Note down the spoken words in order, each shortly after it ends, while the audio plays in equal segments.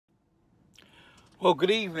Well,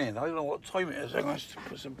 good evening. I don't know what time it is. I'm going to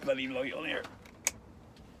put some bloody light on here.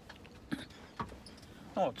 I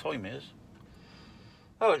don't know what time it is.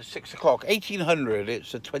 Oh, it's 6 o'clock. 1800.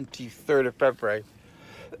 It's the 23rd of February.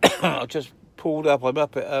 I just pulled up. I'm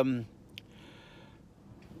up at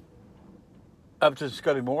Upton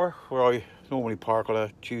Scudamore, where I normally park on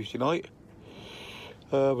a Tuesday night.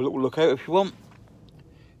 Have a little look out if you want.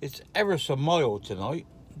 It's ever so mild tonight.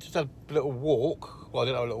 Just had a little walk. Well, I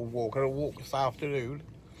didn't have a little walk. I had a walk this afternoon.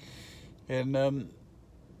 And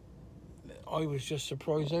I was just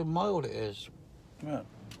surprised how mild it is. Yeah.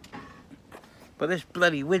 But this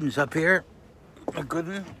bloody wind's up here a good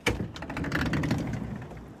one.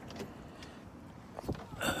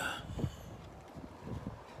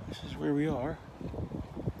 This is where we are.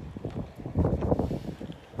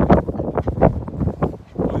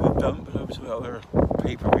 By the dump, and there's some other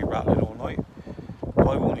paper be rattling all night. But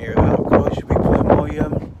I won't hear that because I should be putting my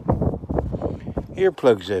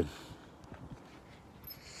earplugs in.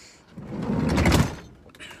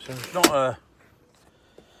 So it's not a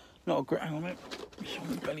great. Hang on a minute.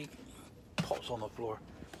 Some bloody pots on the floor.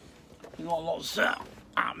 Not a lot's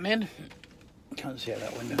happening. Can't see out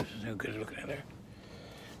that window. There's no good looking out there.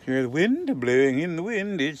 Hear the wind blowing in the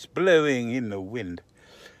wind. It's blowing in the wind.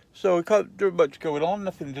 So we can't do much going on.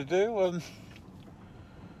 Nothing to do.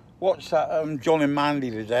 Watched that John and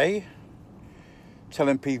Mandy today,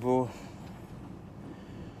 telling people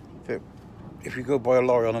that if you go by a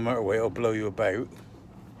lorry on a motorway, it'll blow you about.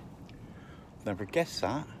 Never guessed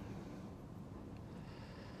that.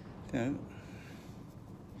 You know,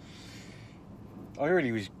 I heard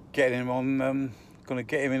he was getting him on, going to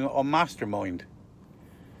get him in on Mastermind,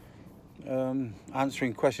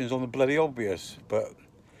 answering questions on the bloody obvious. But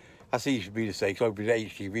that's easy for me to say because I've been an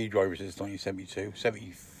HGV driver since 1972,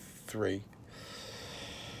 73.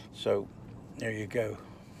 So there you go.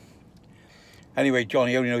 Anyway,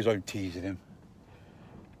 Johnny only knows I'm teasing him.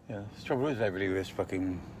 Yeah, the trouble is everybody with this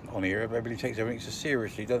fucking on here, everybody takes everything so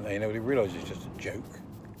seriously, don't they? Nobody realises it's just a joke.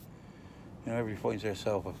 You know, everybody finds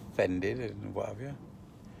themselves offended and what have you.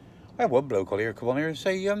 I had one bloke on here come on here and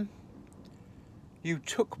say, you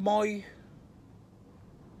took my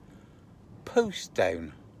post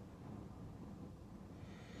down.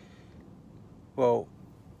 Well,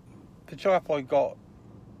 the chap I got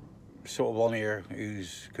sort of on here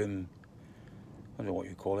who's I don't know what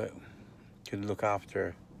you call it, can look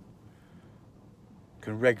after,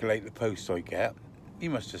 can regulate the posts I get. He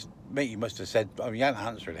must have, mate, he must have said, I mean, he hadn't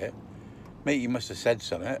answered it. Mate, you must have said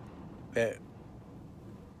something. I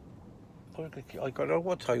don't know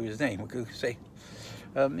what time was his name. I could say,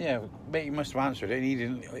 yeah, mate, you must have answered it. And he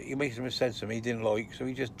didn't. He must have said something he didn't like, so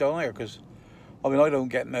he just don't here. Because, I mean, I don't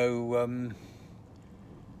get no.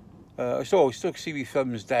 I still see me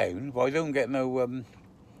thumbs down, but I don't get no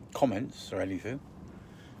comments or anything.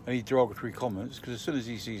 Any derogatory comments, because as soon as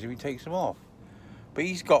he sees them, he takes them off. But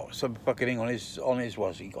he's got some fucking thing on his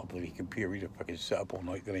he got a bloody computer. He just fucking set up all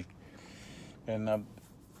night, didn't he? And I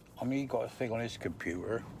mean, he got a thing on his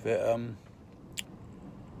computer that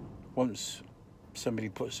once somebody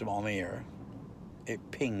puts them on here, it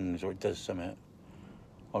pings or it does something.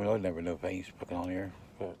 I mean, I never know if anything's fucking on here,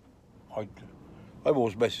 but I've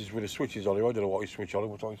always messaged with the switches on here. I don't know what I switch on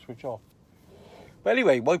and what I switch off. But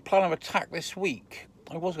anyway, my plan of attack this week.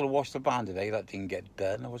 I was going to wash the van today. That didn't get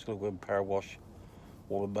done. I was going to go and power wash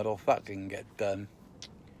all the mud off. That didn't get done.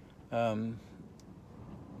 I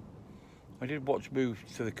did watch Move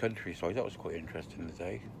to the Countryside. That was quite interesting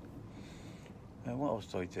today. What else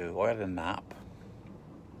did I do? I had a nap.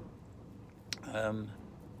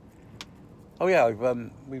 Oh yeah, I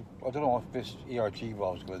don't know what this ERG I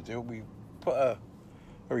was going to do. We put a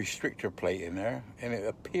restrictor plate in there, and it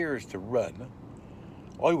appears to run.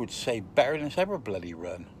 I would say better than it's ever bloody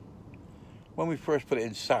run. When we first put it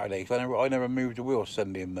in Saturday, I never moved the wheel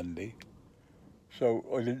Sunday and Monday, so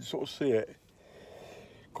I didn't sort of see it.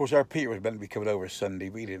 Of course, our Peter was meant to be coming over Sunday,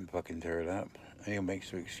 but he didn't fucking turn up. And he'll make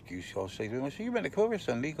some excuse. I'll say to him, I said, you meant to come over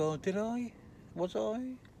Sunday? Go, did I? Was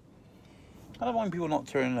I? I don't mind people not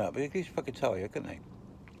turning up, but at least fucking tell you, couldn't they?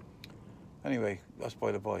 Anyway, that's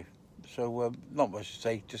by the by. So, not much to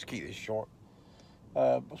say, just keep this short.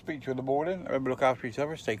 I'll speak to you in the morning. Remember, look after each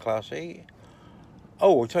other, stay classy.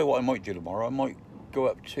 Oh, I'll tell you what I might do tomorrow. I might go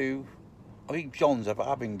up to, I think John's up at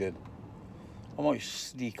Abingdon. I might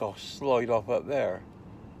slide off up there.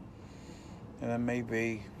 And then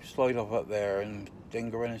maybe slide off up there and then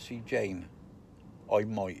go around and see Jane. I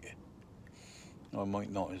might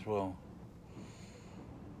not as well.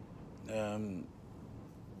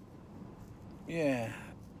 Yeah.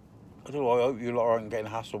 I don't know, I hope you lot aren't getting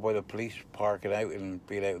hassled by the police parking out and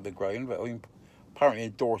being out of the ground, but I mean, apparently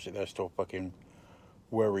in Dorset they're still fucking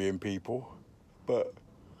worrying people. But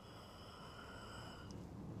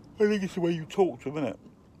I think it's the way you talk to them, innit?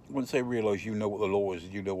 Once they realise you know what the law is,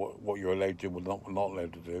 you know what you're allowed to do and not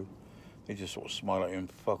allowed to do, they just sort of smile at you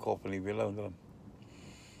and fuck off and leave you alone,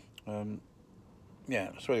 don't they?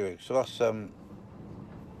 Yeah, so anyway, so that's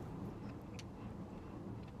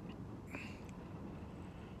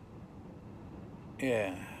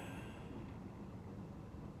yeah.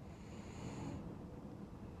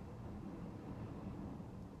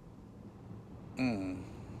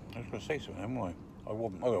 I was going to say something, am I? I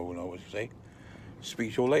don't know what to say.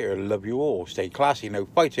 Speak to you all later. Love you all. Stay classy. No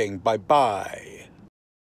fighting. Bye-bye.